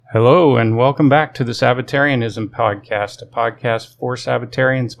Hello, and welcome back to the Sabbatarianism Podcast, a podcast for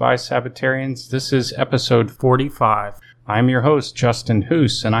Sabbatarians by Sabbatarians. This is episode 45. I'm your host, Justin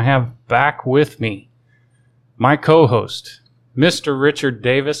Hoos, and I have back with me my co-host, Mr. Richard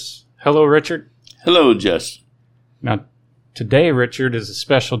Davis. Hello, Richard. Hello, Justin. Now, today, Richard, is a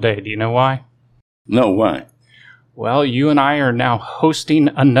special day. Do you know why? No, why? Well, you and I are now hosting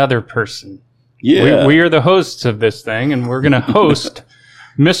another person. Yeah. We are the hosts of this thing, and we're going to host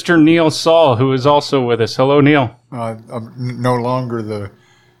Mr. Neil Saul, who is also with us. Hello, Neil. I'm no longer the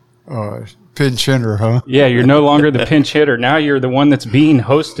pinch hitter, huh? Yeah, you're no longer the pinch hitter. Now you're the one that's being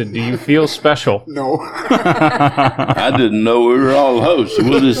hosted. Do you feel special? No. I didn't know we were all hosts.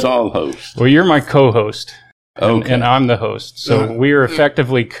 We'll just all host. Well, you're my co-host. Okay. And I'm the host. So we are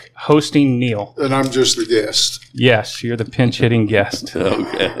effectively hosting Neil. And I'm just the guest. Yes, you're the pinch hitting guest.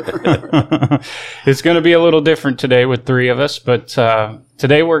 Okay. It's going to be a little different today with three of us, but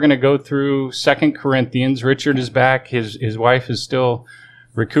today we're going to go through 2 Corinthians. Richard is back. His wife is still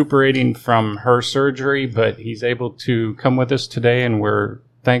recuperating from her surgery, but he's able to come with us today, and we're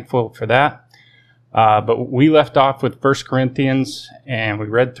thankful for that. But we left off with 1 Corinthians, and we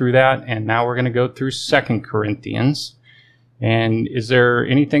read through that, and now we're going to go through 2 Corinthians. And is there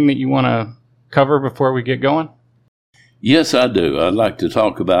anything that you want to cover before we get going? Yes, I do. I'd like to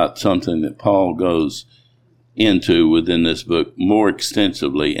talk about something that Paul goes into within this book more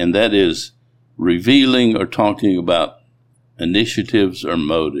extensively, and that is revealing or talking about initiatives or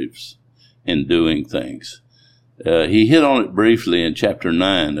motives in doing things. He hit on it briefly in chapter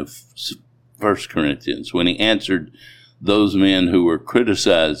 9 of 1 Corinthians when he answered those men who were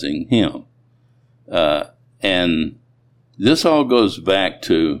criticizing him. And this all goes back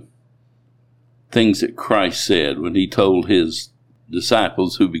to things that Christ said when he told his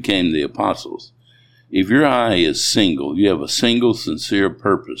disciples who became the apostles. If your eye is single, you have a single sincere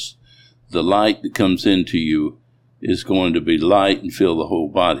purpose, the light that comes into you is going to be light and fill the whole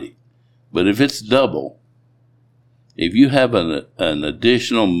body. But if it's double, if you have an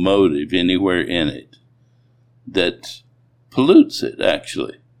additional motive anywhere in it that pollutes it,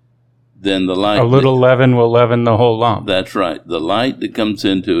 actually, then the light... A little leaven will leaven the whole lump. That's right. The light that comes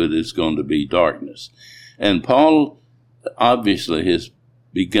into it is going to be darkness. And Paul obviously has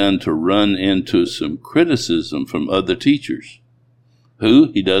begun to run into some criticism from other teachers. Who?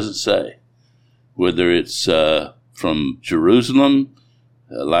 He doesn't say. Whether it's from Jerusalem,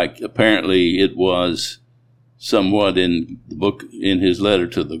 like apparently it was somewhat in the book, in his letter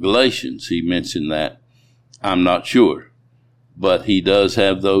to the Galatians, he mentioned that. I'm not sure. But he does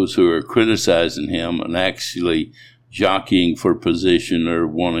have those who are criticizing him and actually jockeying for position or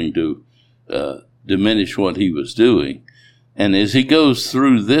wanting to diminish what he was doing. And as he goes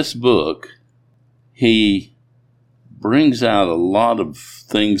through this book, he brings out a lot of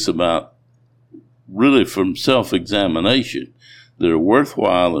things about, really from self-examination, that are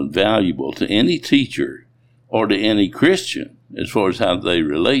worthwhile and valuable to any teacher or to any Christian as far as how they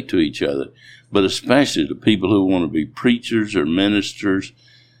relate to each other, but especially to people who want to be preachers or ministers,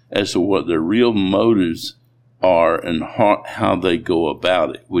 as to what their real motives are and how they go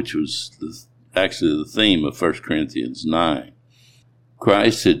about it, which was actually the theme of 1 Corinthians 9.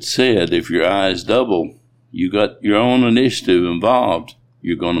 Christ had said, if your eye is double, you got your own initiative involved,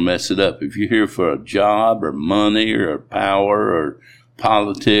 you're going to mess it up. If you're here for a job or money or power or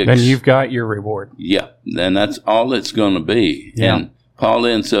politics, then you've got your reward. Yeah, then that's all it's going to be. Yeah. And Paul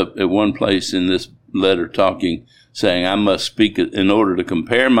ends up at one place in this letter saying, I must speak, in order to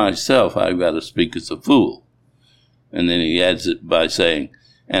compare myself, I've got to speak as a fool. And then he adds it by saying,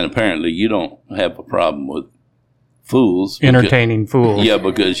 and apparently you don't have a problem with fools. Entertaining fools. Yeah,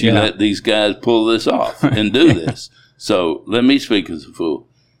 because you let these guys pull this off and do this. So let me speak as a fool.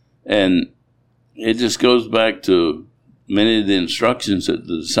 And it just goes back to many of the instructions that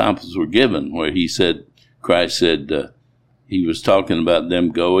the disciples were given, where Christ said, he was talking about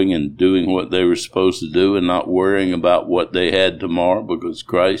them going and doing what they were supposed to do and not worrying about what they had tomorrow, because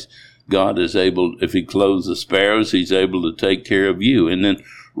God is able, if he clothes the sparrows, he's able to take care of you. And then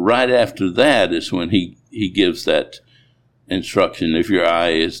right after that is when he gives that instruction, if your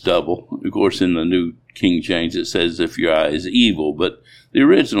eye is double. Of course, in the New King James, it says if your eye is evil, but the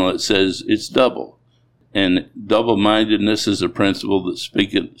original, it says it's double. And double-mindedness is a principle that's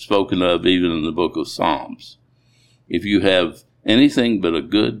spoken of even in the book of Psalms. If you have anything but a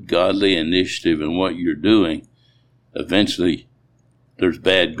good, godly initiative in what you're doing, eventually there's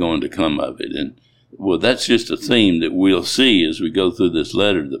bad going to come of it. And, well, that's just a theme that we'll see as we go through this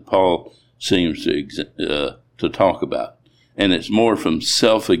letter that Paul seems to talk about. And it's more from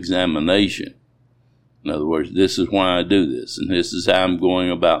self-examination In other words, this is why I do this, and this is how I'm going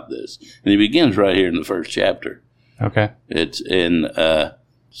about this. And he begins right here in the first chapter. Okay. It's in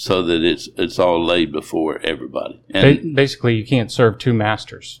so that it's all laid before everybody. And basically, you can't serve two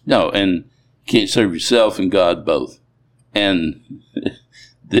masters. no, and you can't serve yourself and God both. And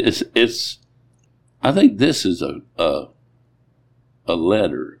I think this is a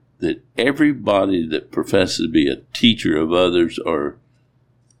letter that everybody that professes to be a teacher of others or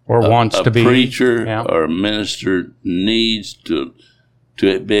wants to be a preacher yeah. or a minister needs to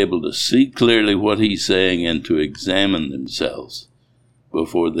be able to see clearly what he's saying and to examine themselves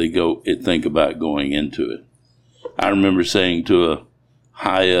before they think about going into it. I remember saying to a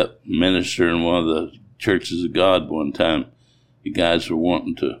high-up minister in one of the churches of God one time, the guys were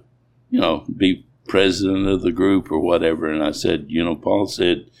wanting to, be president of the group or whatever, and I said, Paul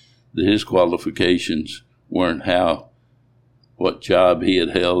said that his qualifications weren't what job he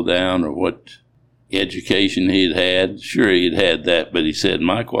had held down or what education he had had. Sure, he had had that, but he said,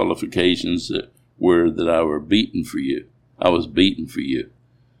 my qualifications were that I were beaten for you. I was beaten for you.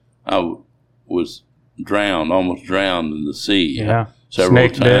 I was almost drowned in the sea several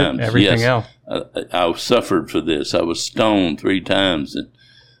Snake times. Bit, everything else. I suffered for this. I was stoned 3 times. And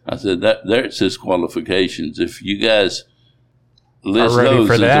I said, there's his qualifications. If you guys list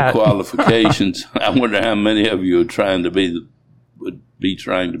those as the qualifications, I wonder how many of you would be trying to be the big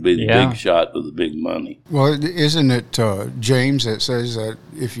shot with the big money. Well, isn't it James that says that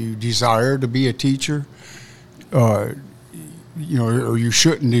if you desire to be a teacher, or you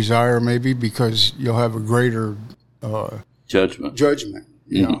shouldn't desire maybe because you'll have a greater judgment.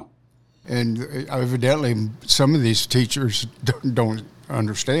 Mm-hmm. And evidently some of these teachers don't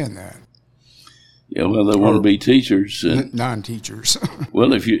understand that. Yeah, well, they want to be teachers. Non-teachers.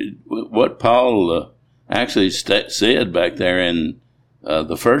 Well, what Paul actually said back there in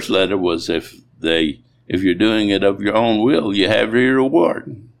the first letter was if you're doing it of your own will, you have your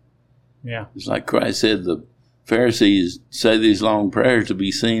reward. Yeah. It's like Christ said, the Pharisees say these long prayers to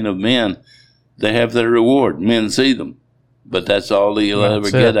be seen of men. They have their reward. Men see them. But that's all you'll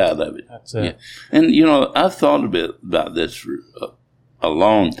ever get out of it. That's it. Yeah. And, I've thought a bit about this for a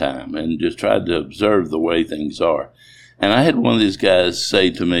long time and just tried to observe the way things are. And I had one of these guys say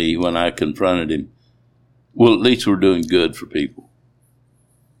to me when I confronted him, well, at least we're doing good for people.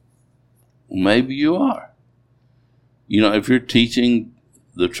 Well, maybe you are. If you're teaching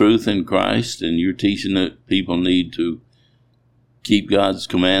the truth in Christ and you're teaching that people need to keep God's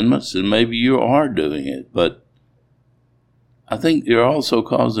commandments, then maybe you are doing it. But I think you're also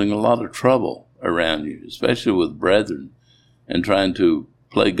causing a lot of trouble around you, especially with brethren, and trying to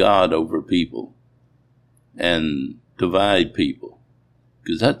play God over people and divide people.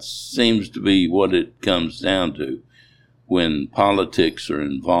 Because that seems to be what it comes down to when politics are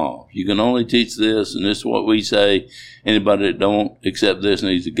involved. You can only teach this, and this is what we say. Anybody that don't accept this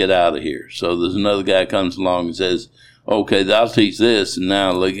needs to get out of here. So there's another guy comes along and says, okay, I'll teach this, and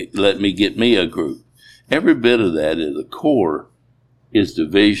now let me get me a group. Every bit of that at the core is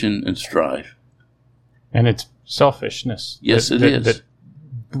division and strife. And it's selfishness. Yes, it is. That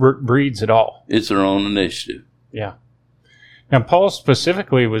breeds it all. It's their own initiative. Yeah. Now, Paul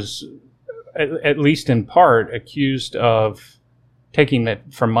specifically was, at least in part, accused of taking it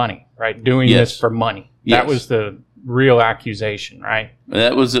for money, right? Doing this for money. Yes. That was the real accusation, right?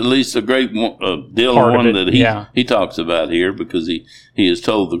 That was at least a great deal one that he talks about here, because he has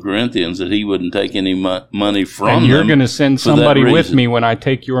told the Corinthians that he wouldn't take any money from them. And you're going to send somebody with me when I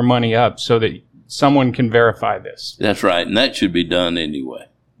take your money up so that someone can verify this. That's right, and that should be done anyway.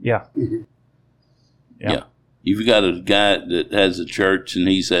 Yeah. Mm-hmm. Yeah. You've got a guy that has a church and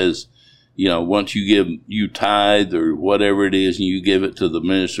he says, once you tithe or whatever it is and you give it to the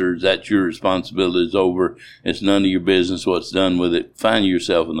ministers, that's your responsibility. It's over. It's none of your business what's done with it. Find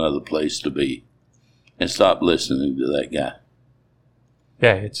yourself another place to be and stop listening to that guy.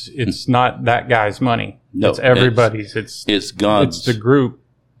 Yeah, it's not that guy's money. No, it's everybody's. It's God's. It's the group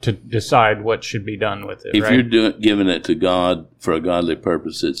to decide what should be done with it. If you're giving it to God for a godly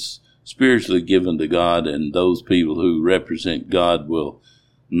purpose, it's spiritually given to God, and those people who represent God will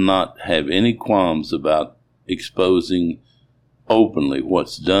not have any qualms about exposing openly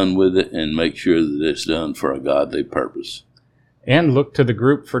what's done with it and make sure that it's done for a godly purpose. And look to the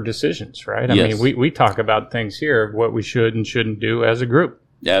group for decisions, right? I mean, we talk about things here of what we should and shouldn't do as a group.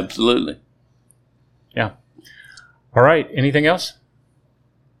 Absolutely. Yeah. All right. Anything else?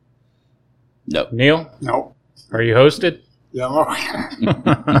 No. Neil? No. Are you hosted? Yeah. Are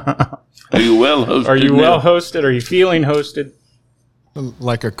you well hosted? Are you well hosted? Are you feeling hosted?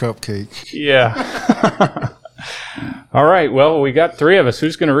 Like a cupcake. Yeah. All right. Well, we got three of us.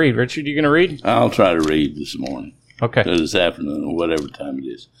 Who's going to read? Richard, you going to read? I'll try to read this morning. Okay. Or this afternoon, or whatever time it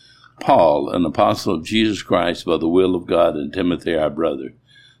is. Paul, an apostle of Jesus Christ by the will of God, and Timothy, our brother,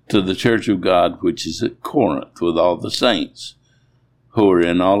 to the church of God which is at Corinth, with all the saints who are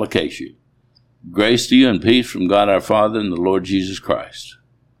in all Achaia. Grace to you and peace from God our Father and the Lord Jesus Christ.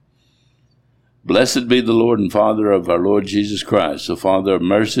 Blessed be the Lord and Father of our Lord Jesus Christ, the Father of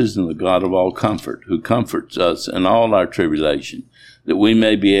mercies and the God of all comfort, who comforts us in all our tribulation, that we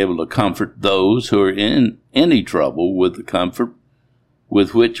may be able to comfort those who are in any trouble with the comfort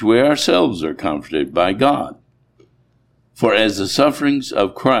with which we ourselves are comforted by God. For as the sufferings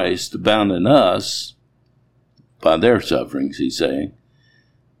of Christ abound in us, by their sufferings, he's saying,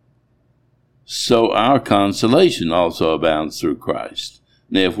 so our consolation also abounds through Christ.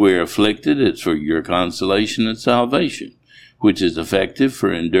 And if we are afflicted, it's for your consolation and salvation, which is effective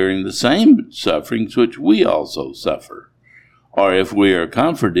for enduring the same sufferings which we also suffer. Or if we are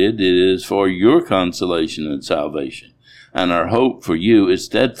comforted, it is for your consolation and salvation. And our hope for you is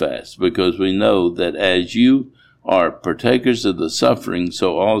steadfast, because we know that as you are partakers of the suffering,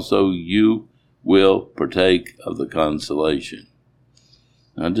 so also you will partake of the consolation.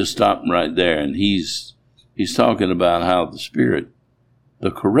 Now just stop right there, and he's talking about how the Spirit,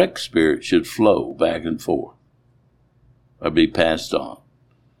 the correct Spirit, should flow back and forth, or be passed on.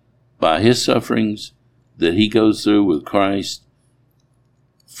 By his sufferings that he goes through with Christ,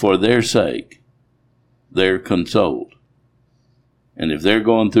 for their sake, they're consoled. And if they're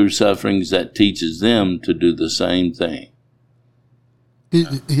going through sufferings, that teaches them to do the same thing.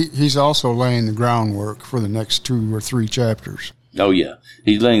 He's also laying the groundwork for the next 2 or 3 chapters. Oh yeah,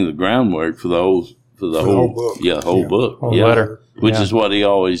 he's laying the groundwork for the whole book. Whole book, whole letter, which is what he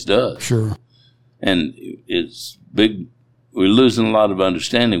always does. Sure. And it's big. We're losing a lot of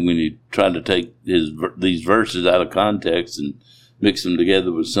understanding when you try to take these verses out of context and mix them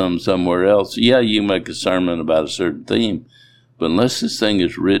together with somewhere else. Yeah, you make a sermon about a certain theme, but unless this thing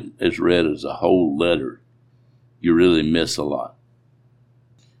is read as a whole letter, you really miss a lot.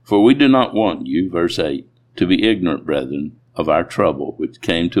 For we do not want you, verse 8, to be ignorant, brethren, of our trouble which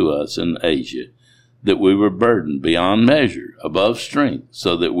came to us in Asia, that we were burdened beyond measure, above strength,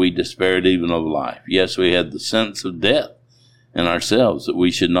 so that we despaired even of life. Yes, we had the sense of death in ourselves, that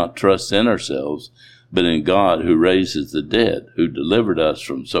we should not trust in ourselves, but in God who raises the dead, who delivered us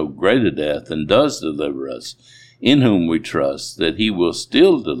from so great a death, and does deliver us, in whom we trust that he will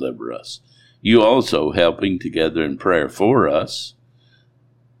still deliver us. You also helping together in prayer for us,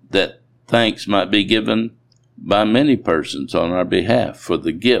 that thanks might be given by many persons on our behalf for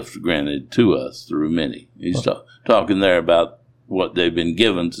the gift granted to us through many. He's talking there about what they've been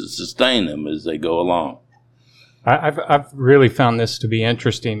given to sustain them as they go along. I've really found this to be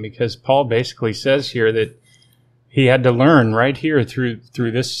interesting, because Paul basically says here that he had to learn right here through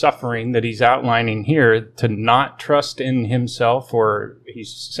this suffering that he's outlining here to not trust in himself, or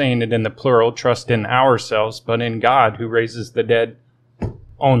he's saying it in the plural, trust in ourselves, but in God who raises the dead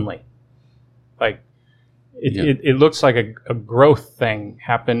only. Like, it looks like a growth thing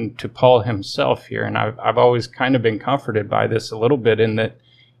happened to Paul himself here, and I've always kind of been comforted by this a little bit, in that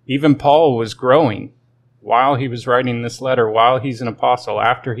even Paul was growing while he was writing this letter, while he's an apostle,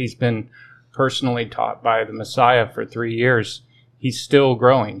 after he's been personally taught by the Messiah for 3 years. He's still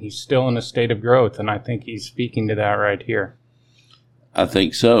growing. He's still in a state of growth, and I think he's speaking to that right here. I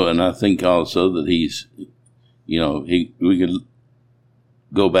think so, and I think also that he's, we could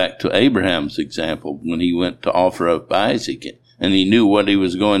go back to Abraham's example when he went to offer up Isaac, and he knew what he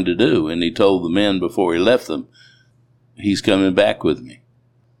was going to do, and he told the men before he left them, he's coming back with me.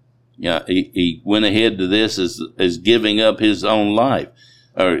 Yeah, he went ahead to this as giving up his own life,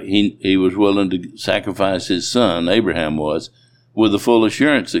 or he was willing to sacrifice his son, Abraham was, with the full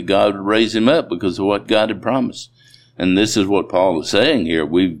assurance that God would raise him up because of what God had promised. And this is what Paul is saying here.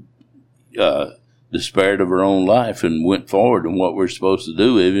 We've despaired of our own life and went forward in what we're supposed to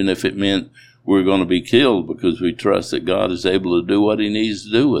do, even if it meant we're going to be killed, because we trust that God is able to do what he needs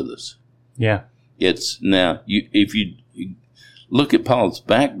to do with us. Yeah. It's now, if you look at Paul's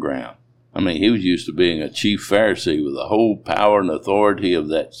background, I mean, he was used to being a chief Pharisee with the whole power and authority of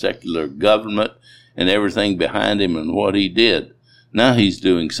that secular government and everything behind him and what he did. Now he's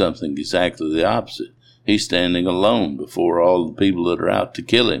doing something exactly the opposite. He's standing alone before all the people that are out to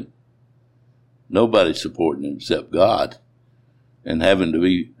kill him. Nobody's supporting him except God, and having to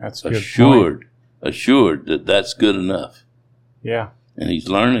be assured that that's good enough. Yeah. And he's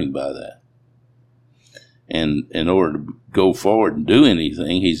learning by that. And in order to go forward and do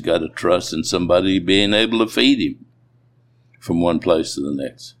anything, he's got to trust in somebody being able to feed him from one place to the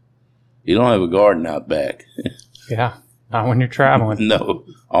next. You don't have a garden out back. Yeah, not when you're traveling. No,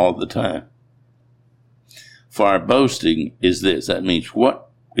 all the time. For our boasting is this. That means what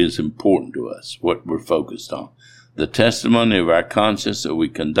is important to us, what we're focused on. The testimony of our conscience that we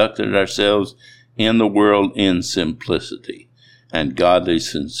conducted ourselves in the world in simplicity and godly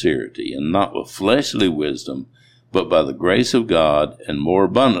sincerity, and not with fleshly wisdom, but by the grace of God, and more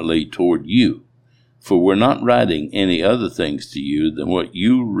abundantly toward you. For we're not writing any other things to you than what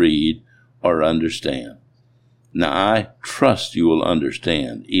you read or understand. Now I trust you will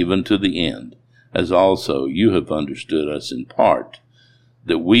understand, even to the end, as also you have understood us in part,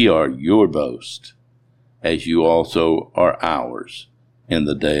 that we are your boast, as you also are ours in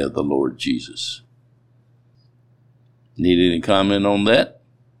the day of the Lord Jesus. Need any comment on that?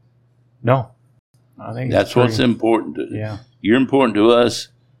 No. I think that's what's important to yeah. You're important to us,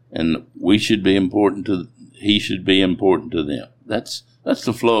 and we should be important to, he should be important to them. That's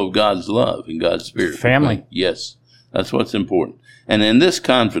the flow of God's love and God's Spirit. Family. Yes, that's what's important. And in this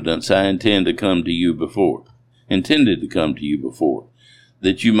confidence I intended to come to you before,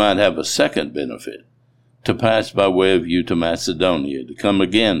 that you might have a second benefit, to pass by way of you to Macedonia, to come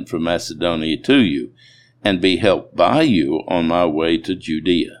again from Macedonia to you, and be helped by you on my way to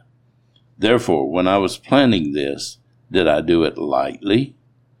Judea. Therefore, when I was planning this, did I do it lightly?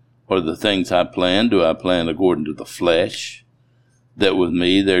 Or the things I plan, do I plan according to the flesh? That with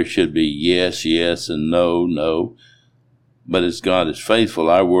me there should be yes, yes, and no, no. But as God is faithful,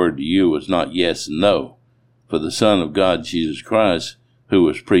 our word to you was not yes and no. For the Son of God, Jesus Christ, who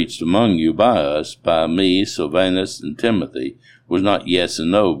was preached among you by us, by me, Silvanus, and Timothy, was not yes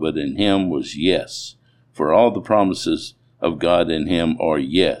and no, but in him was yes. For all the promises of God in him are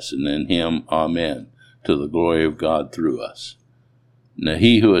yes, and in him amen, to the glory of God through us. Now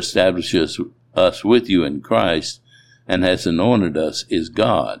he who establishes us with you in Christ and has anointed us is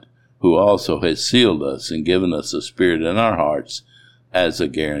God, who also has sealed us and given us a spirit in our hearts as a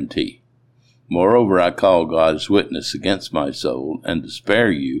guarantee. Moreover, I call God as witness against my soul, and to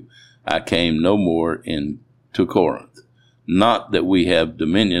spare you, I came no more into Corinth. Not that we have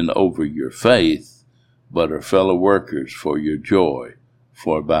dominion over your faith, but are fellow workers for your joy,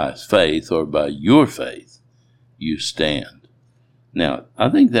 for by faith, or by your faith, you stand. Now, I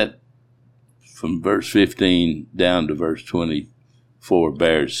think that from verse 15 down to verse 24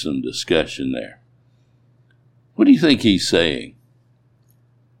 bears some discussion there. What do you think he's saying?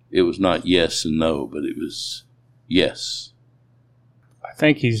 It was not yes and no, but it was yes. I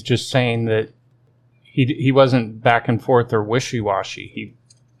think he's just saying that he wasn't back and forth or wishy-washy.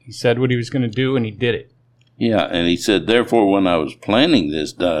 He said what he was going to do, and he did it. Yeah, and he said, therefore, when I was planning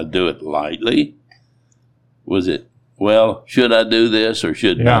this, did I do it lightly? Was it, well, should I do this or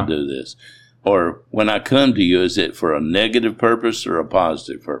shouldn't I do this? Or when I come to you, is it for a negative purpose or a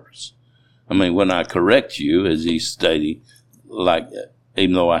positive purpose? I mean, when I correct you, as he's stating, like,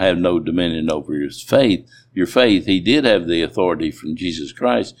 even though I have no dominion over your faith, he did have the authority from Jesus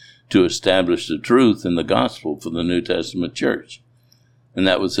Christ to establish the truth in the gospel for the New Testament church. And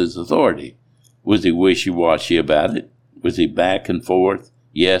that was his authority. Was he wishy-washy about it? Was he back and forth,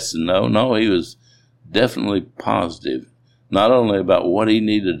 yes and no? No, he was definitely positive, not only about what he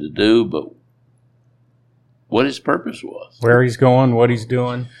needed to do, but what his purpose was. Where he's going, what he's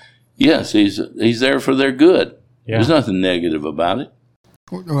doing. Yes, he's there for their good. Yeah. There's nothing negative about it.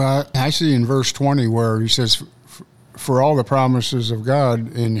 Well, I see in verse 20 where he says, for all the promises of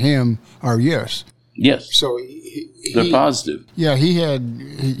God in him are yes. Yes. So they're positive. Yeah,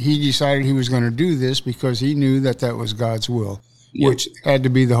 he decided he was going to do this because he knew that was God's will, which had to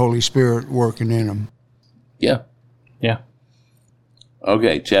be the Holy Spirit working in him. Yeah. Yeah.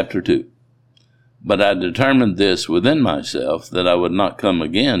 Okay, chapter 2. But I determined this within myself, that I would not come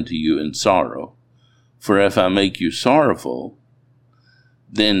again to you in sorrow. For if I make you sorrowful,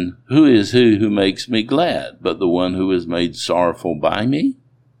 then who is he who makes me glad, but the one who is made sorrowful by me?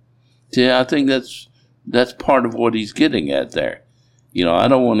 See, I think that's part of what he's getting at there. You know, I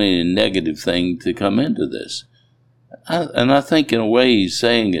don't want any negative thing to come into this. And I think in a way he's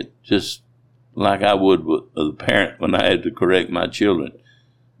saying it just like I would with a parent when I had to correct my children.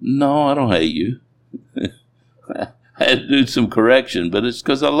 No, I don't hate you. I had to do some correction, but it's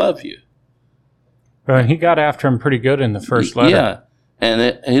because I love you. Well, he got after him pretty good in the first letter. Yeah,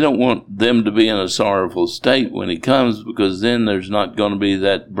 and he don't want them to be in a sorrowful state when he comes, because then there's not going to be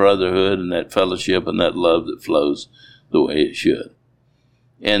that brotherhood and that fellowship and that love that flows the way it should.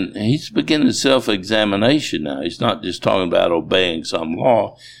 And he's beginning self-examination now. He's not just talking about obeying some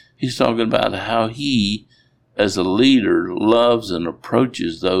law. He's talking about how he, as a leader, loves and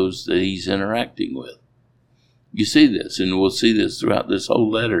approaches those that he's interacting with. You see this, and we'll see this throughout this whole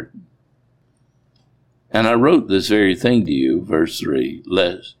letter. And I wrote this very thing to you, verse 3,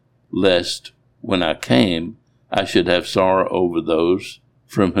 lest when I came, I should have sorrow over those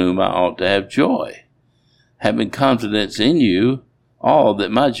from whom I ought to have joy, having confidence in you all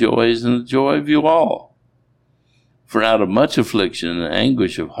that my joy is in the joy of you all. For out of much affliction and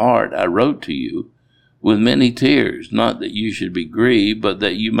anguish of heart I wrote to you with many tears, not that you should be grieved, but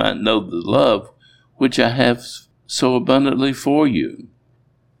that you might know the love which I have so abundantly for you.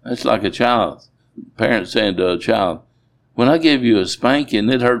 That's like a child. Parent saying to a child, when I gave you a spanking,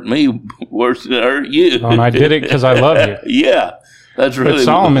 it hurt me worse than it hurt you. Oh, and I did it because I love you. Yeah, that's really But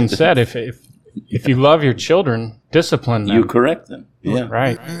Solomon said, if you love your children, discipline them. You correct them. Yeah,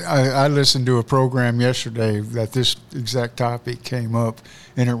 Right. I listened to a program yesterday that this exact topic came up,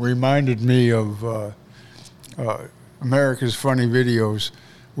 and it reminded me of America's Funny Videos,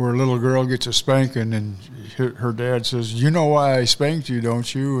 where a little girl gets a spanking, and her dad says, "You know why I spanked you,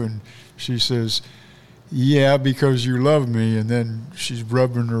 don't you?" And she says, "Yeah, because you love me." And then she's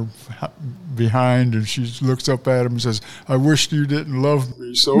rubbing her behind, and she looks up at him and says, "I wish you didn't love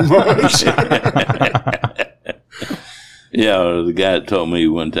me so much." Yeah, the guy told me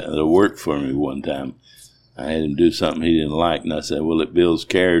one time, that worked for me one time, I had him do something he didn't like, and I said, well, it builds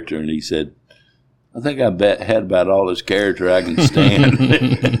character. And he said, I think I had about all this character I can stand.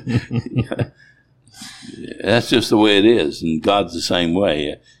 That's just the way it is, and God's the same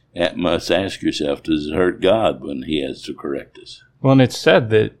way. You must ask yourself, does it hurt God when he has to correct us? Well, and it's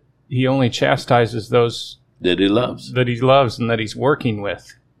said that he only chastises those that he loves and that he's working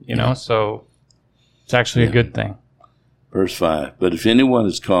with, you know, so it's actually a good thing. Verse 5, but if anyone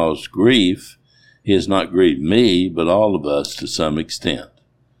has caused grief, he has not grieved me, but all of us to some extent,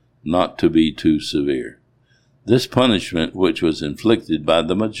 not to be too severe. This punishment which was inflicted by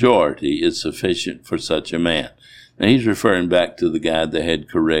the majority is sufficient for such a man. Now he's referring back to the guy that had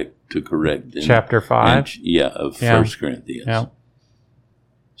to correct in chapter 5. Of 1 Corinthians. Yeah.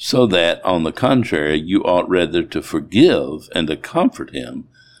 So that, on the contrary, you ought rather to forgive and to comfort him,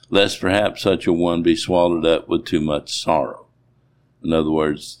 lest perhaps such a one be swallowed up with too much sorrow. In other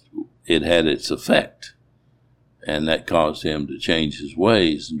words, it had its effect, and that caused him to change his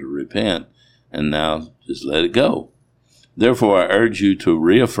ways and to repent, and now just let it go. Therefore I urge you to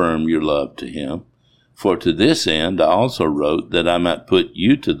reaffirm your love to him, for to this end I also wrote that I might put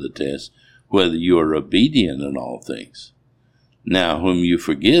you to the test, whether you are obedient in all things. Now whom you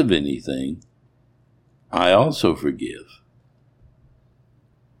forgive anything, I also forgive.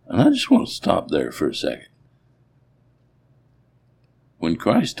 And I just want to stop there for a second. When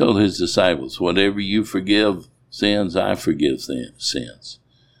Christ told his disciples, whatever you forgive sins, I forgive sins.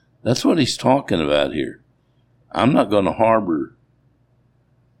 That's what he's talking about here. I'm not going to harbor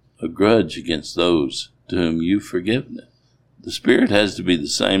a grudge against those to whom you've forgiven it. The Spirit has to be the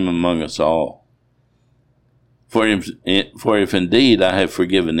same among us all. For if indeed I have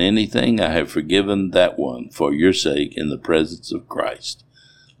forgiven anything, I have forgiven that one for your sake in the presence of Christ,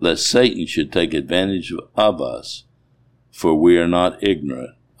 lest Satan should take advantage of us, for we are not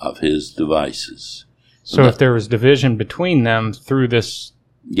ignorant of his devices. So if there was division between them through this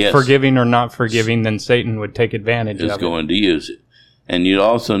forgiving or not forgiving, then Satan would take advantage of it. Is going to use it. And you'd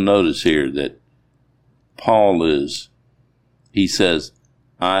also notice here that Paul he says,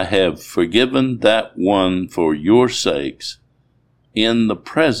 I have forgiven that one for your sakes in the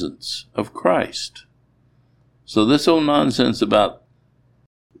presence of Christ. So this old nonsense about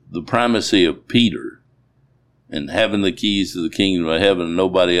the primacy of Peter and having the keys to the kingdom of heaven and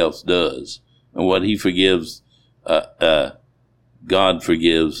nobody else does, and what he forgives, God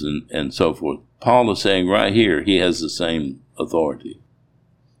forgives, and so forth. Paul is saying right here he has the same authority.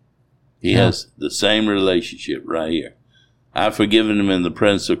 He has the same relationship right here. I've forgiven him in the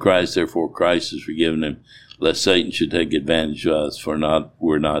presence of Christ, therefore Christ has forgiven him, lest Satan should take advantage of us, for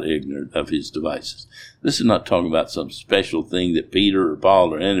we're not ignorant of his devices. This is not talking about some special thing that Peter or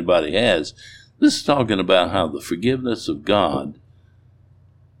Paul or anybody has. This is talking about how the forgiveness of God,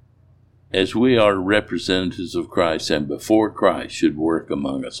 as we are representatives of Christ and before Christ, should work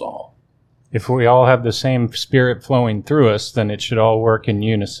among us all. If we all have the same Spirit flowing through us, then it should all work in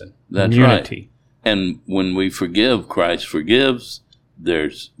unison. That's unity. Right. And when we forgive, Christ forgives.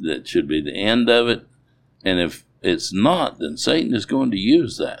 That should be the end of it. And if it's not, then Satan is going to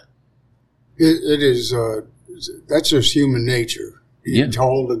use that. It is. That's just human nature. To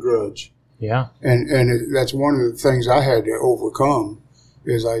hold a grudge. Yeah. And that's one of the things I had to overcome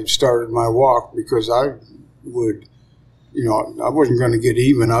as I started my walk, because I would, I wasn't going to get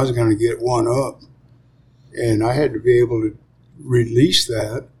even. I was going to get one up. And I had to be able to release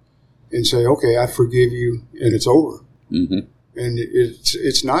that and say, okay, I forgive you, and it's over. Mm-hmm. And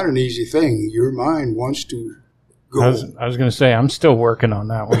it's not an easy thing. Your mind wants to go. I was going to say, I'm still working on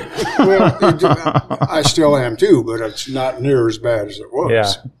that one. Well, I still am too, but it's not near as bad as it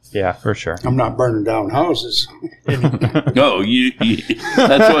was. Yeah, for sure. I'm not burning down houses. No,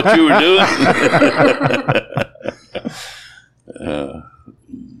 that's what you were doing?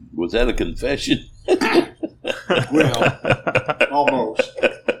 Was that a confession? Well, almost.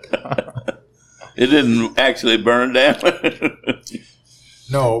 It didn't actually burn down.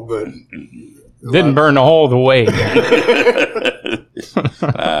 No, but Didn't burn the whole of the way.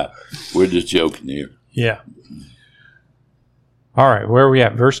 We're just joking here. Yeah. All right, where are we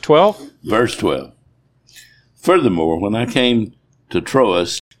at? Verse 12? Verse 12. Furthermore, when I came to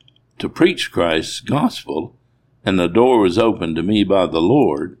Troas to preach Christ's gospel, and the door was opened to me by the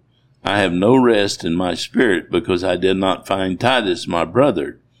Lord, I have no rest in my spirit, because I did not find Titus my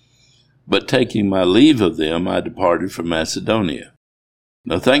brother. But taking my leave of them, I departed from Macedonia.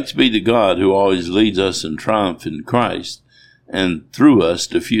 Now thanks be to God, who always leads us in triumph in Christ, and through us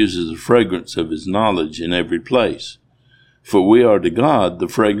diffuses the fragrance of his knowledge in every place. For we are to God the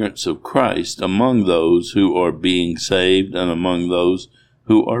fragrance of Christ among those who are being saved and among those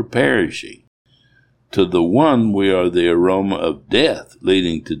who are perishing. To the one we are the aroma of death,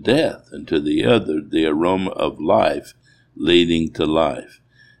 leading to death, and to the other the aroma of life, leading to life.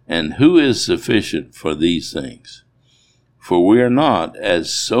 And who is sufficient for these things? For we are not,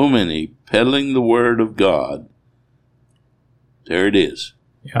 as so many, peddling the word of God. There it is.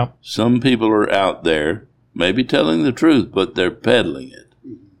 Yep. Some people are out there, maybe telling the truth, but they're peddling it.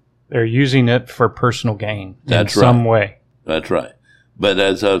 They're using it for personal gain That's in some way. That's right. But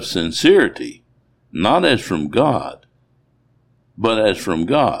as of sincerity, not as from God, but as from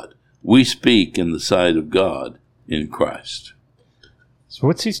God, we speak in the sight of God in Christ. So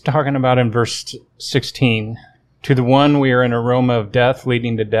what's he talking about in verse 16? To the one we are an aroma of death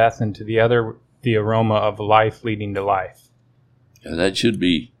leading to death, and to the other the aroma of life leading to life. And that should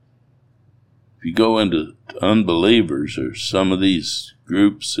be, if you go into unbelievers or some of these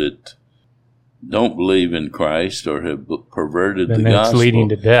groups that don't believe in Christ or have perverted Then the it's gospel, leading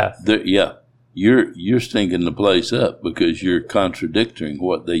to death. yeah, you're stinking the place up because you're contradicting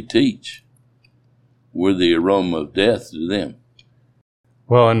what they teach. We're the aroma of death to them.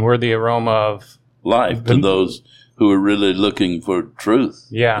 Well, and we're the aroma of Life to those who are really looking for truth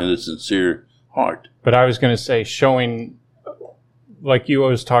Yeah. and a sincere heart. But I was going to say, showing, like you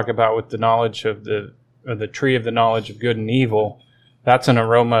always talk about with the knowledge of the tree of the knowledge of good and evil, that's an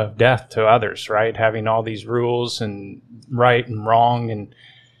aroma of death to others, right? Having all these rules and right and wrong, and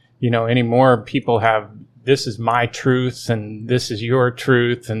anymore people have, this is my truth and this is your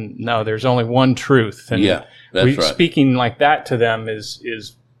truth, and no, there's only one truth. And Yeah, that's right. Speaking like that to them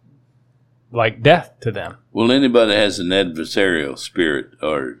is like death to them. Well, anybody has an adversarial spirit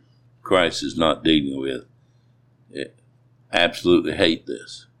or Christ is not dealing with, absolutely hate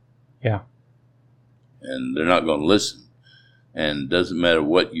this. Yeah. And they're not going to listen. And it doesn't matter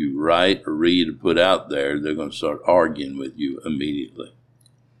what you write or read or put out there, they're going to start arguing with you immediately.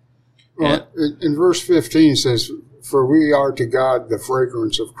 Well, in verse 15 it says, for we are to God the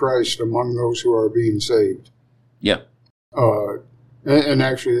fragrance of Christ among those who are being saved. Yeah. And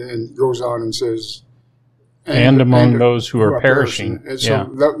actually, and goes on and says, and among those who are perishing. And so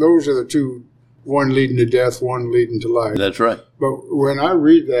those are the two, one leading to death, one leading to life. That's right. But when I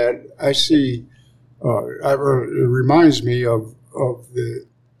read that, I see, it reminds me of the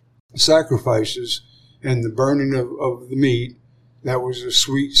sacrifices and the burning of the meat. That was a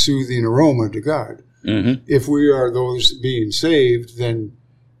sweet, soothing aroma to God. Mm-hmm. If we are those being saved, then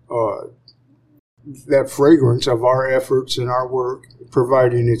that fragrance of our efforts and our work,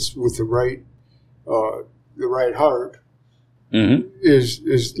 providing it's with the right heart, Mm-hmm. is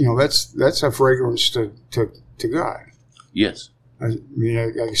that's a fragrance to God. Yes. I mean,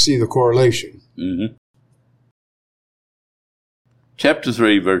 I see the correlation. Mm-hmm. Chapter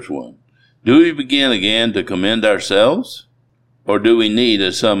 3, verse 1. Do we begin again to commend ourselves? Or do we need,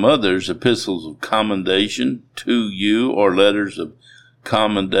 as some others, epistles of commendation to you or letters of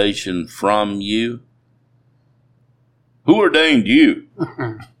commendation from you? Who ordained you?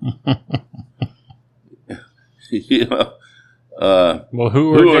 Well,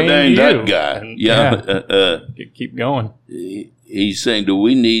 who ordained you? That guy? And, keep going. He's saying, do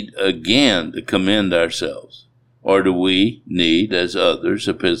we need again to commend ourselves? Or do we need, as others,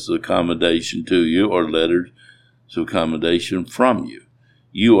 epistles of commendation to you or letters of commendation from you?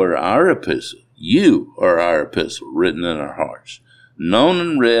 You are our epistle. You are our epistle, written in our hearts, known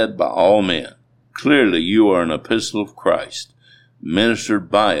and read by all men. Clearly, you are an epistle of Christ,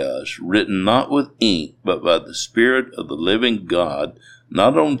 ministered by us, written not with ink, but by the Spirit of the living God,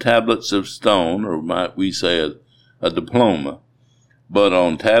 not on tablets of stone, or might we say a diploma, but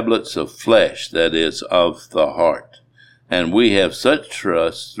on tablets of flesh, that is, of the heart. And we have such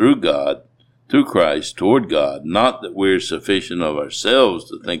trust through God, through Christ, toward God, not that we're sufficient of ourselves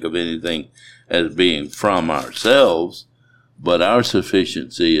to think of anything as being from ourselves, but our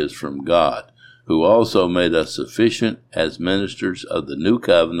sufficiency is from God, who also made us sufficient as ministers of the new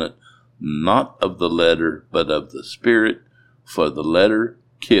covenant, not of the letter, but of the Spirit, for the letter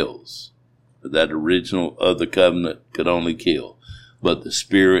kills. That original of the covenant could only kill, but the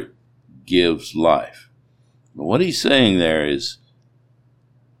Spirit gives life. What he's saying there is,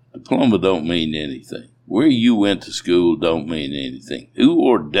 diploma don't mean anything. Where you went to school don't mean anything. Who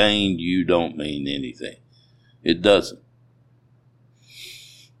ordained you don't mean anything. It doesn't.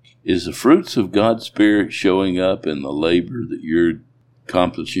 Is the fruits of God's Spirit showing up in the labor that you're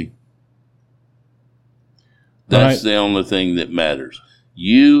accomplishing? That's the only thing that matters.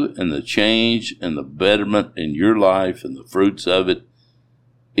 You and the change and the betterment in your life and the fruits of it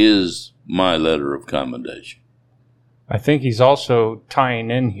is my letter of commendation. I think he's also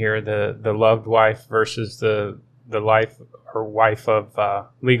tying in here the loved wife versus the life or wife of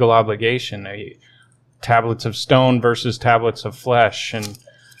legal obligation. Tablets of stone versus tablets of flesh, and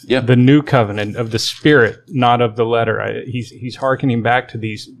the new covenant of the Spirit, not of the letter. He's hearkening back to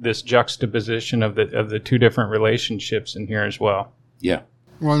this juxtaposition of the two different relationships in here as well. Yeah.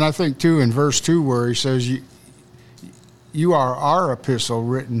 Well, and I think too in verse 2 where he says, "You are our epistle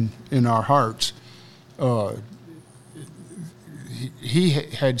written in our hearts." He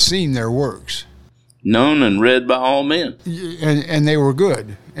had seen their works, known and read by all men, and they were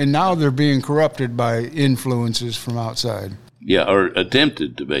good. And now they're being corrupted by influences from outside. Yeah, or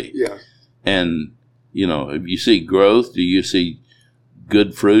attempted to be. Yeah. And if you see growth, do you see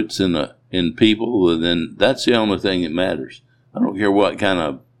good fruits in people? Then that's the only thing that matters. I don't care what kind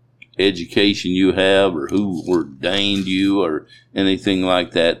of education you have or who ordained you or anything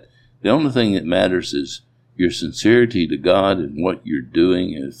like that. The only thing that matters is your sincerity to God and what you're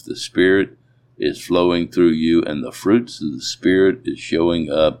doing. If the Spirit is flowing through you and the fruits of the Spirit is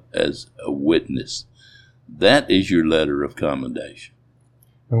showing up as a witness, that is your letter of commendation.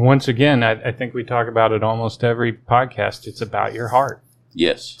 And once again, I think we talk about it almost every podcast. It's about your heart.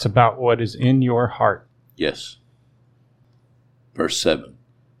 Yes. It's about what is in your heart. Yes. Verse 7.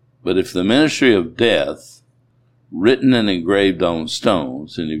 But if the ministry of death, written and engraved on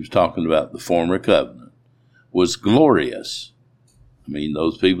stones, and he was talking about the former covenant, was glorious. I mean,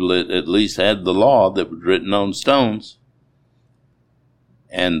 those people that at least had the law that was written on stones.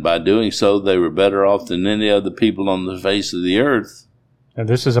 And by doing so, they were better off than any other people on the face of the earth. And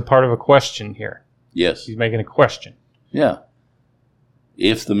this is a part of a question here. Yes. He's making a question. Yeah.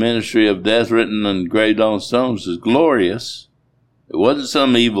 If the ministry of death written and engraved on stones is glorious, it wasn't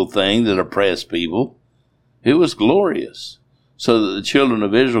some evil thing that oppressed people. It was glorious, so that the children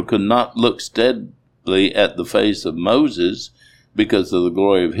of Israel could not look steadily at the face of Moses because of the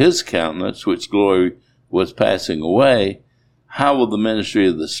glory of his countenance, which glory was passing away. How will the ministry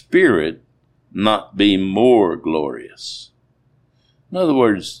of the Spirit not be more glorious? In other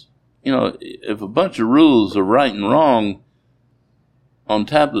words, if a bunch of rules are right and wrong on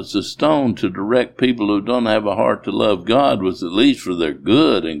tablets of stone to direct people who don't have a heart to love God was at least for their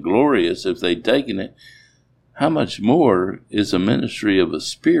good and glorious if they'd taken it, how much more is a ministry of a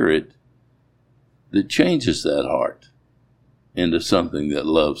Spirit that changes that heart into something that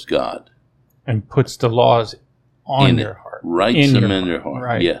loves God? And puts the laws on their heart. Writes them in their heart,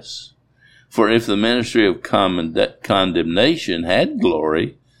 right. Yes. For if the ministry of condemnation had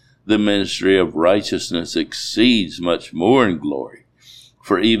glory, the ministry of righteousness exceeds much more in glory.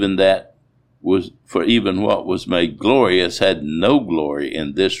 For even what was made glorious had no glory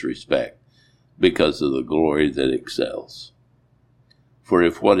in this respect, because of the glory that excels. For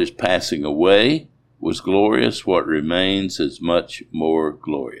if what is passing away was glorious, what remains is much more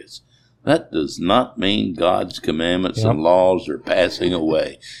glorious. That does not mean God's commandments and laws are passing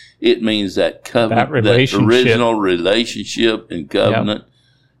away. It means that covenant, that original relationship and covenant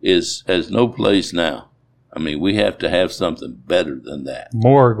has no place now. I mean, we have to have something better than that.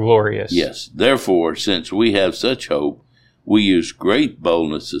 More glorious. Yes. Therefore, since we have such hope, we use great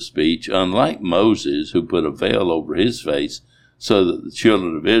boldness of speech, unlike Moses, who put a veil over his face so that the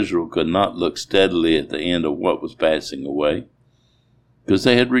children of Israel could not look steadily at the end of what was passing away, because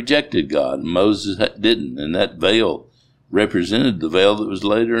they had rejected God, and Moses didn't, and that veil represented the veil that was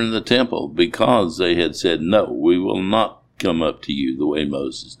later in the temple, because they had said, no, we will not come up to you the way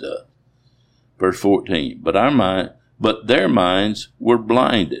Moses does. Verse 14, but but their minds were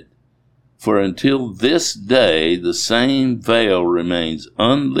blinded. For until this day, the same veil remains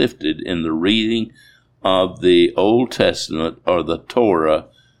unlifted in the reading of the Old Testament or the Torah,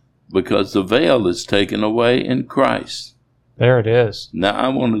 because the veil is taken away in Christ. There it is. Now, I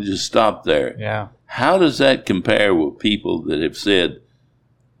want to just stop there. Yeah. How does that compare with people that have said,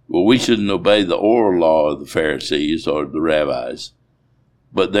 well, we shouldn't obey the oral law of the Pharisees or the rabbis,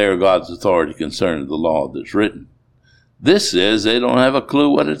 but they are God's authority concerning the law that's written? This says they don't have a clue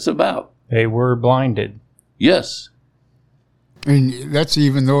what it's about. They were blinded. Yes. And that's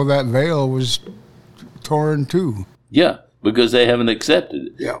even though that veil was torn too. Yeah, because they haven't accepted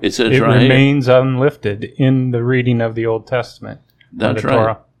it. Yeah. It says It right here. remains unlifted in the reading of the Old Testament. That's the right.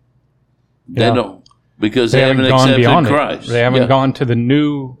 Torah. They Yeah. don't, because they haven't gone accepted beyond Christ. it. They haven't Yeah. gone to the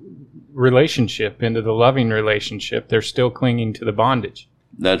new relationship, into the loving relationship. They're still clinging to the bondage.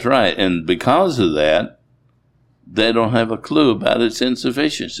 That's right. And because of that, they don't have a clue about its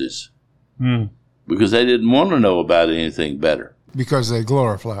insufficiencies. Because they didn't want to know about anything better. Because they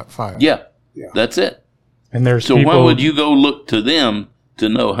glorify it. Yeah, Yeah. that's it. And there's So people, why would you go look to them to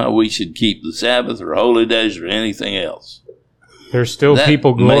know how we should keep the Sabbath or holy days or anything else? there's still That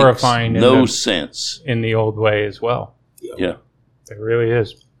people makes glorifying no sense. in the old way as well. Yeah. There really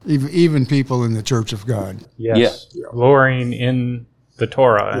is. Even people in the Church of God. Yes. Yeah. Glorying in the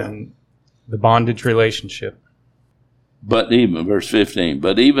Torah and the bondage relationship. But even, verse 15,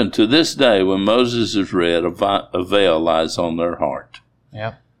 but even to this day when Moses is read, a veil lies on their heart.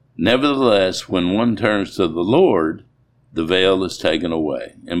 Yeah. Nevertheless, when one turns to the Lord, the veil is taken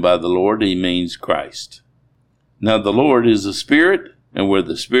away. And by the Lord he means Christ. Now the Lord is the Spirit, and where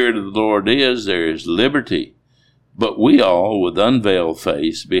the Spirit of the Lord is, there is liberty. But we all, with unveiled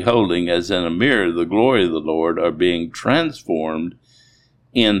face, beholding as in a mirror the glory of the Lord, are being transformed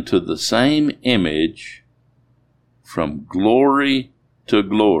into the same image from glory to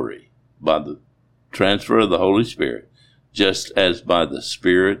glory by the transfer of the Holy Spirit, just as by the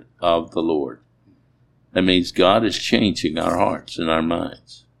Spirit of the Lord. That means God is changing our hearts and our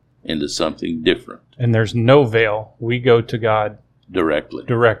minds into something different. And there's no veil. We go to God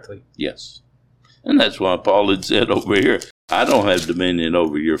Directly. Yes. And that's why Paul had said over here, I don't have dominion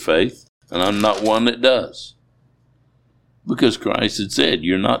over your faith, and I'm not one that does. Because Christ had said,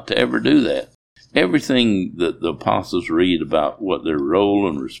 you're not to ever do that. Everything that the apostles read about what their role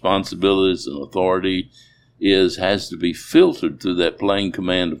and responsibilities and authority is has to be filtered through that plain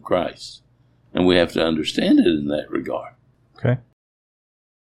command of Christ. And we have to understand it in that regard. Okay.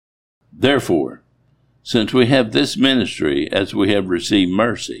 Therefore, since we have this ministry as we have received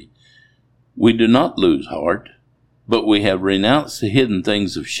mercy, we do not lose heart, but we have renounced the hidden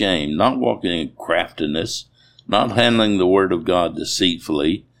things of shame, not walking in craftiness, not handling the word of God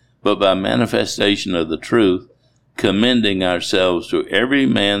deceitfully, but by manifestation of the truth, commending ourselves to every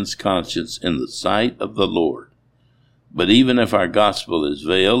man's conscience in the sight of the Lord. But even if our gospel is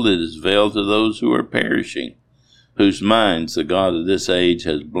veiled, it is veiled to those who are perishing, whose minds the God of this age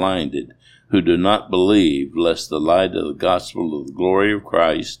has blinded, who do not believe, lest the light of the gospel of the glory of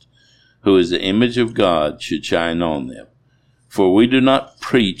Christ, who is the image of God, should shine on them. For we do not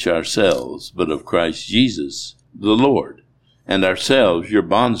preach ourselves, but of Christ Jesus, the Lord, and ourselves your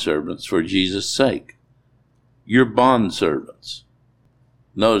bondservants for Jesus' sake. Your bondservants.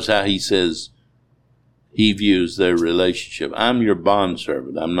 Notice how he says he views their relationship. I'm your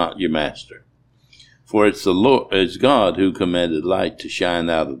bondservant. I'm not your master. For it's the Lord, it's God who commanded light to shine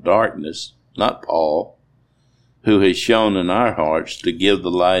out of darkness, not Paul, who has shown in our hearts to give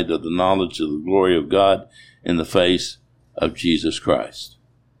the light of the knowledge of the glory of God in the face of Jesus Christ.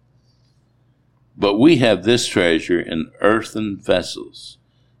 But we have this treasure in earthen vessels,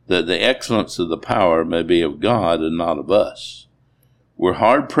 that the excellence of the power may be of God and not of us. We're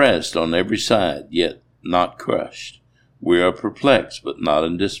hard pressed on every side, yet not crushed. We are perplexed, but not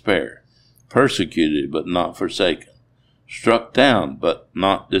in despair, persecuted, but not forsaken, struck down, but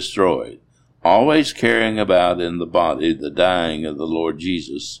not destroyed, always carrying about in the body the dying of the Lord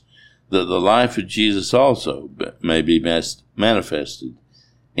Jesus, that the life of Jesus also may be manifested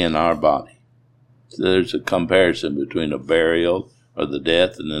in our body. So there's a comparison between a burial or the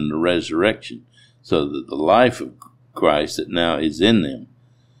death and then the resurrection, so that the life of Christ that now is in them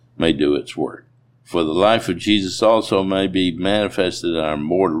may do its work. For the life of Jesus also may be manifested in our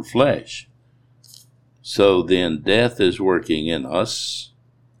mortal flesh. So then death is working in us.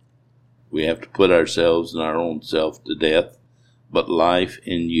 We have to put ourselves and our own self to death, but life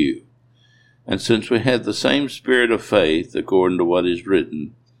in you. And since we have the same spirit of faith, according to what is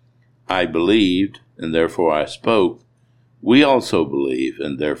written, I believed, and therefore I spoke, we also believe,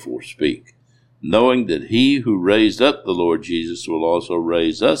 and therefore speak, knowing that he who raised up the Lord Jesus will also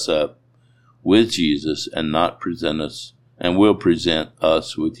raise us up with Jesus and will present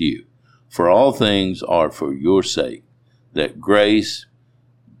us with you. For all things are for your sake, that grace,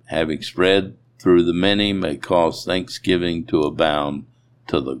 having spread through the many, may cause thanksgiving to abound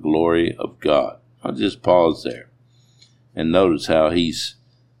to the glory of God. I'll just pause there and notice how he's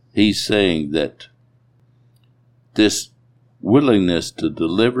saying that this willingness to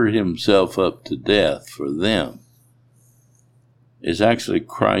deliver himself up to death for them is actually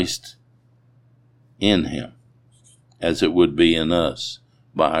Christ in him, as it would be in us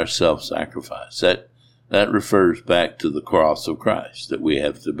by our self-sacrifice. That refers back to the cross of Christ that we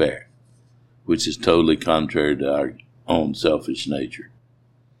have to bear, which is totally contrary to our own selfish nature.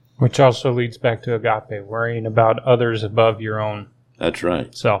 Which also leads back to agape, worrying about others above your own That's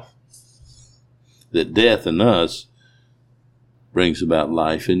right. self. That death in us brings about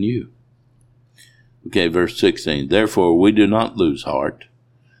life in you. Okay, verse 16. Therefore we do not lose heart,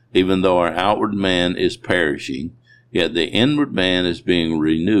 even though our outward man is perishing, yet the inward man is being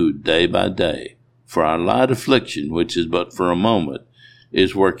renewed day by day. For our light affliction, which is but for a moment,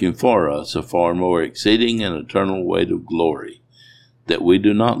 is working for us a far more exceeding and eternal weight of glory, that we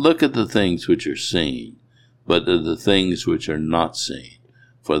do not look at the things which are seen, but at the things which are not seen.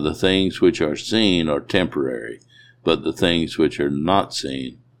 For the things which are seen are temporary, but the things which are not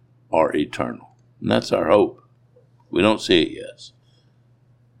seen are eternal. And that's our hope. We don't see it yet,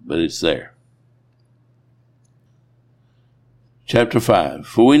 but it's there. Chapter 5.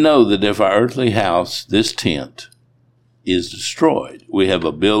 For we know that if our earthly house, this tent, is destroyed, we have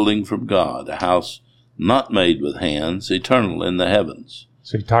a building from God, a house not made with hands, eternal in the heavens.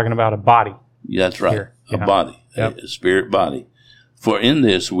 So you're talking about a body. That's right, Here. a Yeah. body, Yep. a spirit body. For in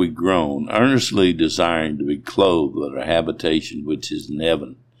this we groan, earnestly desiring to be clothed with our habitation which is in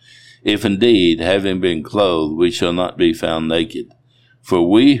heaven. If indeed, having been clothed, we shall not be found naked. For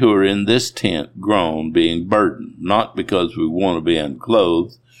we who are in this tent groan, being burdened, not because we want to be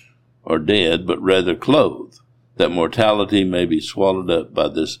unclothed or dead, but rather clothed, that mortality may be swallowed up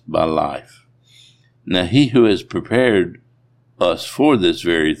by life. Now he who has prepared us for this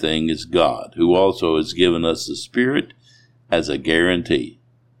very thing is God, who also has given us the Spirit as a guarantee.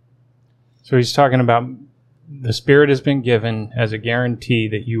 So he's talking about the Spirit has been given as a guarantee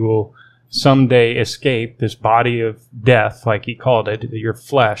that you will someday escape this body of death, like he called it, your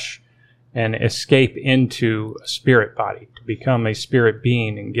flesh, and escape into a spirit body, to become a spirit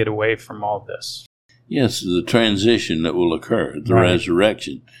being and get away from all this. Yes, the transition that will occur, the Right.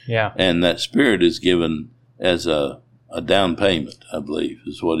 resurrection. Yeah. And that Spirit is given as a down payment, I believe,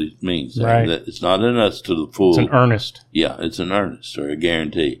 is what it means. Right. That it's not in us to the full. It's an earnest. Yeah, it's an earnest or a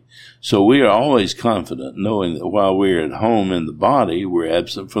guarantee. So we are always confident, knowing that while we are at home in the body, we're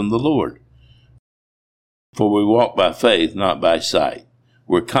absent from the Lord. For we walk by faith, not by sight.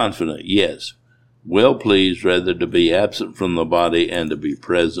 We're confident, yes, well pleased rather to be absent from the body and to be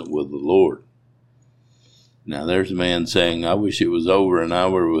present with the Lord. Now there's a man saying, I wish it was over and I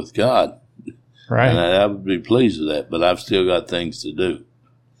were with God. Right. And I would be pleased with that, but I've still got things to do.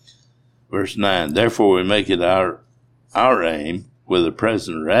 Verse 9, therefore we make it our aim, whether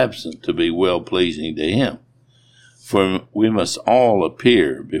present or absent, to be well-pleasing to him. For we must all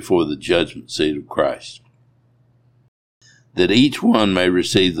appear before the judgment seat of Christ, that each one may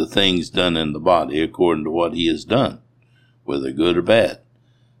receive the things done in the body according to what he has done, whether good or bad.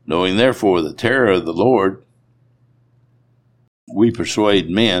 Knowing therefore the terror of the Lord, we persuade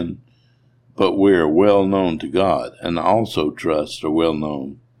men, but we are well known to God, and also trust are well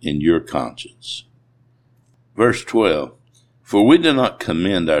known in your conscience. Verse 12, for we do not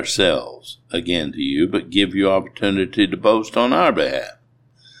commend ourselves again to you, but give you opportunity to boast on our behalf,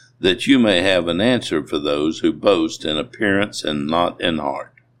 that you may have an answer for those who boast in appearance and not in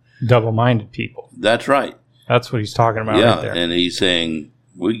heart. Double-minded people. That's right. That's what he's talking about Yeah, right there. and he's saying,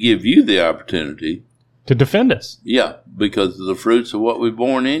 we give you the opportunity, To defend us. yeah, because of the fruits of what we've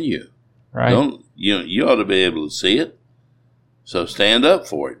borne in you. Right. You ought to be able to see it. So stand up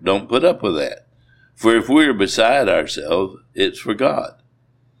for it. Don't put up with that. For if we are beside ourselves, it's for God.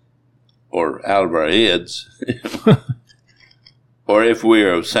 Or out of our heads. Or if we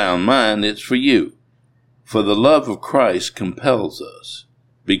are of sound mind, it's for you. For the love of Christ compels us,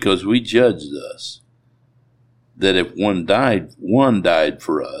 because we judge thus, that if one died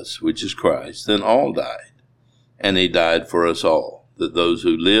for us, which is Christ, then all died. And he died for us all, that those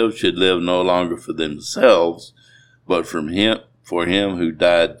who live should live no longer for themselves, but for him who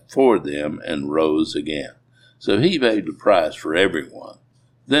died for them and rose again. So he paid the price for everyone.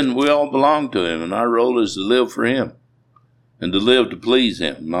 Then we all belong to him, and our role is to live for him, and to live to please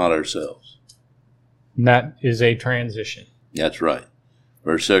him, not ourselves. And that is a transition. That's right.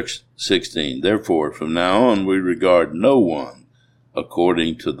 Verse 16, therefore, from now on we regard no one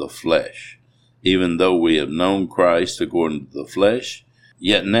according to the flesh. Even though we have known Christ according to the flesh,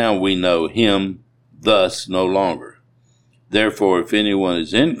 yet now we know him thus no longer. Therefore, if anyone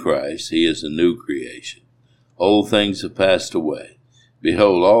is in Christ, he is a new creation. Old things have passed away.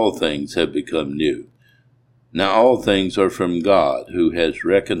 Behold, all things have become new. Now all things are from God, who has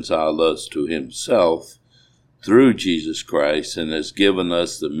reconciled us to himself through Jesus Christ, and has given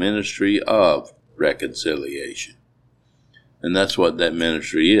us the ministry of reconciliation. And that's what that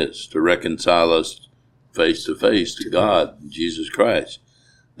ministry is, to reconcile us face to face to God, Jesus Christ.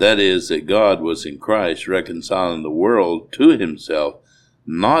 That is, that God was in Christ reconciling the world to himself,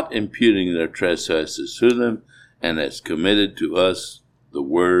 not imputing their trespasses to them, and has committed to us the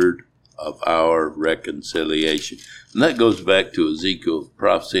word of our reconciliation. And that goes back to Ezekiel,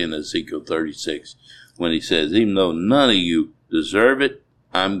 prophecy in Ezekiel 36, when he says, even though none of you deserve it,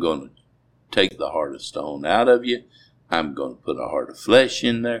 I'm going to take the heart of stone out of you. I'm going to put a heart of flesh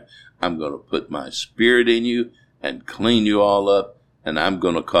in there. I'm going to put my spirit in you and clean you all up, and I'm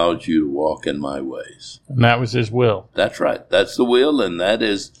going to cause you to walk in my ways. And that was his will. That's right. That's the will, and that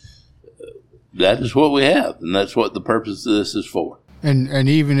is what we have, and that's what the purpose of this is for. And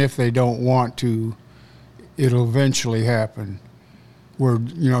even if they don't want to, it'll eventually happen. Where,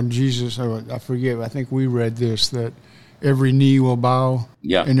 Jesus, I forget, I think we read this, that every knee will bow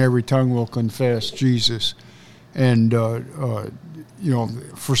and every tongue will confess Jesus. And,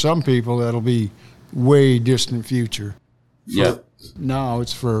 for some people, that'll be way distant future. Now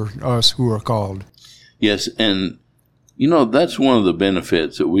it's for us who are called. Yes, and, that's one of the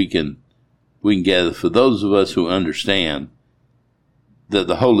benefits that we can gather for those of us who understand that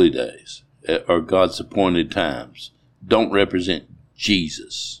the holy days are God's appointed times don't represent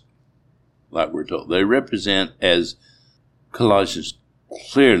Jesus, like we're told. They represent, as Colossians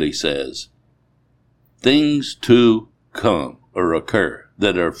clearly says, things to come or occur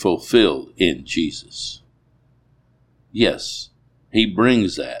that are fulfilled in Jesus. Yes, he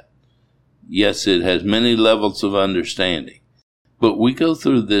brings that. Yes, it has many levels of understanding. But we go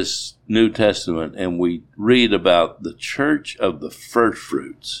through this New Testament and we read about the church of the first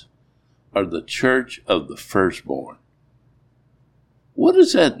fruits, or the church of the firstborn. What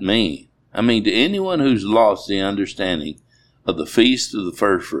does that mean? I mean, to anyone who's lost the understanding of the feast of the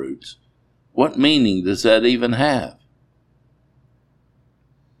first fruits, what meaning does that even have?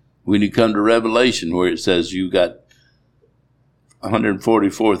 When you come to Revelation, where it says you got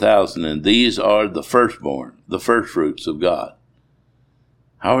 144,000, and these are the firstborn, the first fruits of God.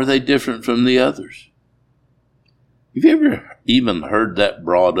 How are they different from the others? Have you ever even heard that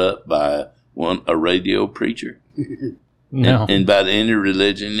brought up by a radio preacher? No. And by any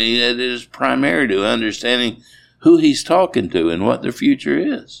religion, it is primary to understanding who he's talking to and what their future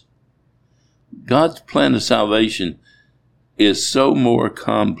is. God's plan of salvation is so more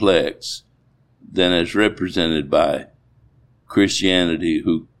complex than is represented by Christianity,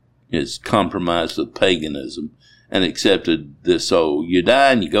 who is compromised with paganism and accepted this, so you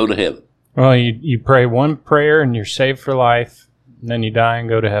die and you go to heaven. Well, you pray one prayer and you're saved for life, and then you die and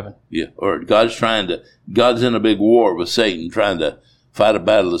go to heaven. Yeah, or God's in a big war with Satan, trying to fight a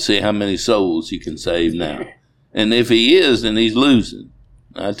battle to see how many souls he can save now. And if he is, then he's losing.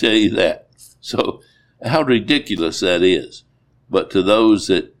 I tell you that. So how ridiculous that is. But to those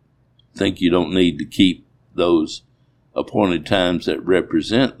that think you don't need to keep those appointed times that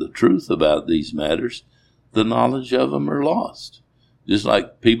represent the truth about these matters, the knowledge of them are lost. Just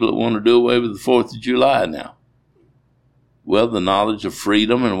like people that want to do away with the 4th of July now. Well, the knowledge of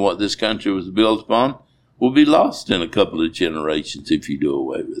freedom and what this country was built upon will be lost in a couple of generations if you do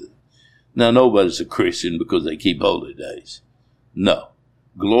away with it. Now, nobody's a Christian because they keep holy days. No.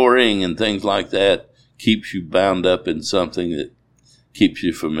 Glorying and things like that keeps you bound up in something that keeps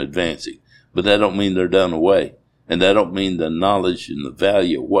you from advancing. But that don't mean they're done away. And that don't mean the knowledge and the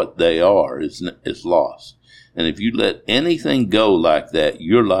value of what they are is lost. And if you let anything go like that,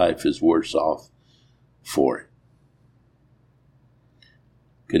 your life is worse off for it.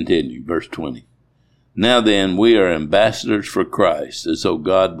 Continue, verse 20. Now then, we are ambassadors for Christ, as though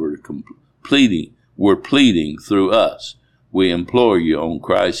God were pleading through us. We implore you on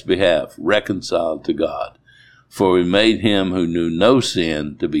Christ's behalf, reconciled to God. For we made him who knew no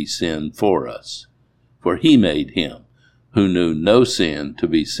sin to be sin for us. For he made him who knew no sin to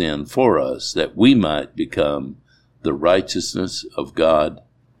be sin for us, that we might become the righteousness of God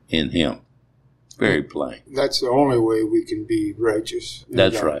in him. Very plain. That's the only way we can be righteous.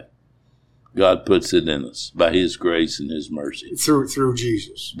 That's right. God puts it in us by His grace and His mercy. Through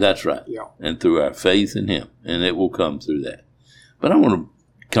Jesus. That's right. Yeah. And through our faith in Him. And it will come through that. But I want to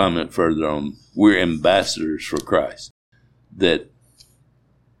comment further on we're ambassadors for Christ. That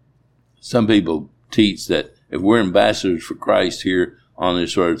some people teach that if we're ambassadors for Christ here on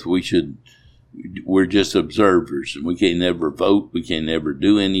this earth, we're just observers, and we can't never vote, we can't never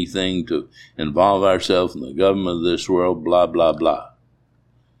do anything to involve ourselves in the government of this world, blah, blah, blah.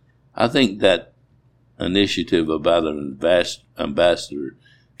 I think that initiative about an ambassador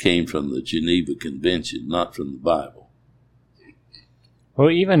came from the Geneva Convention, not from the Bible. Well,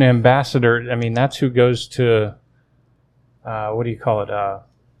 even ambassador, I mean, that's who goes to, what do you call it?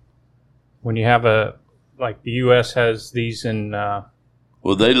 When you have like the U.S. has these in...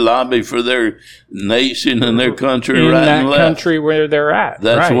 well, they lobby for their nation and their country in right that and left. country where they're at.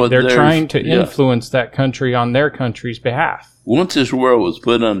 That's right. what they're trying to yeah. influence that country on their country's behalf. Once this world was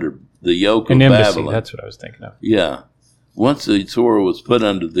put under the yoke An of embassy, Babylon. that's what I was thinking of. Yeah. Once this world was put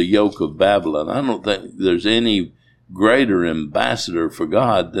under the yoke of Babylon, I don't think there's any greater ambassador for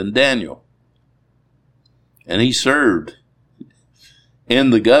God than Daniel. And he served in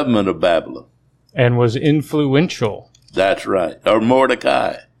the government of Babylon. And was influential. That's right. Or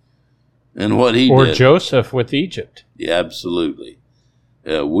Mordecai. And what he or did. Or Joseph with Egypt. Yeah, absolutely.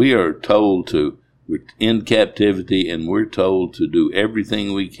 We are told to, we're in captivity, and we're told to do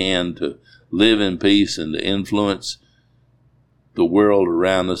everything we can to live in peace and to influence the world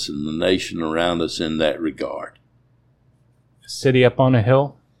around us and the nation around us in that regard. A city up on a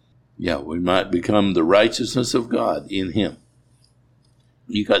hill? Yeah, we might become the righteousness of God in Him.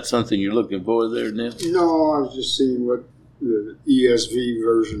 You got something you're looking for there, Neil? No, I was just seeing what the ESV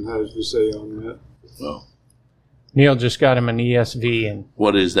version has to say on that. Well, Neil just got him an ESV. And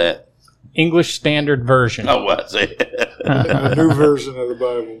what is that? English Standard Version. Oh, I see. A new version of the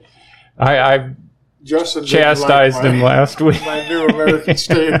Bible. I Justin chastised him last week. My New American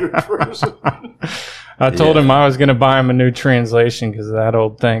Standard Version. I told him I was going to buy him a new translation because of that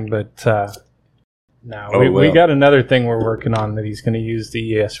old thing, but no, we got another thing we're working on that he's going to use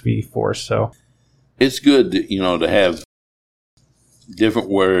the ESV for. So it's good, to have different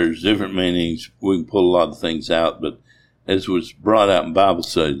words, different meanings. We can pull a lot of things out, but as was brought out in Bible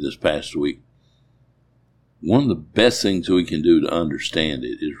study this past week, one of the best things we can do to understand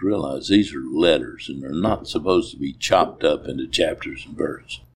it is realize these are letters, and they're not supposed to be chopped up into chapters and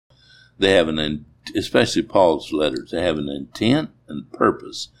verses. They have especially Paul's letters, they have an intent and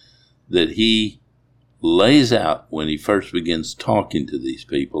purpose that he lays out when he first begins talking to these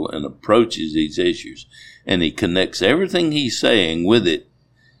people and approaches these issues. And he connects everything he's saying with it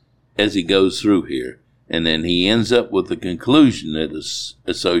as he goes through here. And then he ends up with a conclusion that is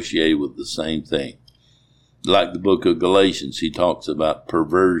associated with the same thing. Like the book of Galatians, he talks about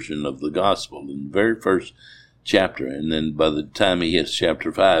perversion of the gospel in the very first chapter. And then by the time he hits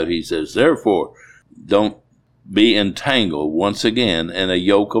chapter 5, he says, therefore, don't be entangled once again in a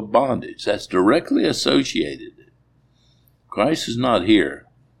yoke of bondage. That's directly associated. Christ is not here,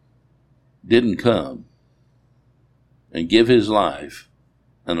 didn't come, and give his life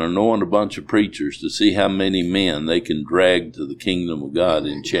and anoint a bunch of preachers to see how many men they can drag to the kingdom of God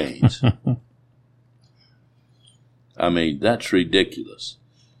in chains. I mean, that's ridiculous.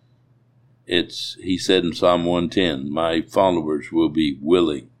 He said in Psalm 110, my followers will be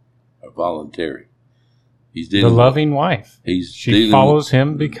willing or voluntary. He's the loving wife. She follows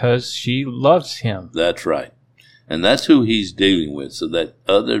him because she loves him. That's right. And that's who he's dealing with. So that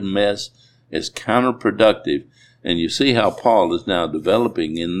other mess is counterproductive. And you see how Paul is now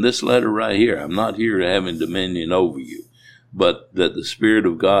developing in this letter right here. I'm not here to having dominion over you, but that the Spirit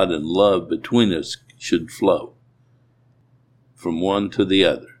of God and love between us should flow from one to the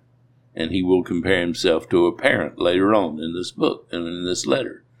other. And he will compare himself to a parent later on in this book and in this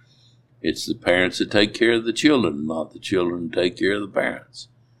letter. It's the parents that take care of the children, not the children who take care of the parents.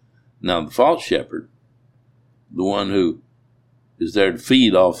 Now, the false shepherd, the one who is there to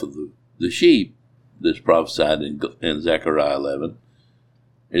feed off of the sheep that's prophesied in Zechariah 11,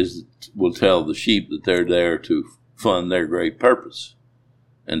 will tell the sheep that they're there to fund their great purpose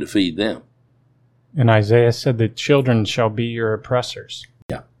and to feed them. And Isaiah said that children shall be your oppressors.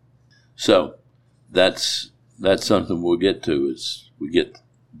 Yeah. So that's something we'll get to as we get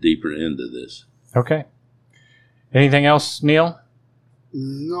deeper into this. Okay. Anything else, Neil?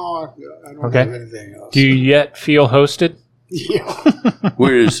 No, I don't have anything else. Do you yet feel hosted? Yeah.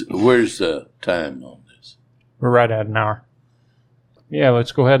 Where's the time on this? We're right at an hour. Yeah,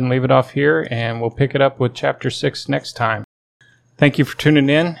 let's go ahead and leave it off here, and we'll pick it up with Chapter 6 next time. Thank you for tuning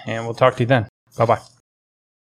in, and we'll talk to you then. Bye-bye.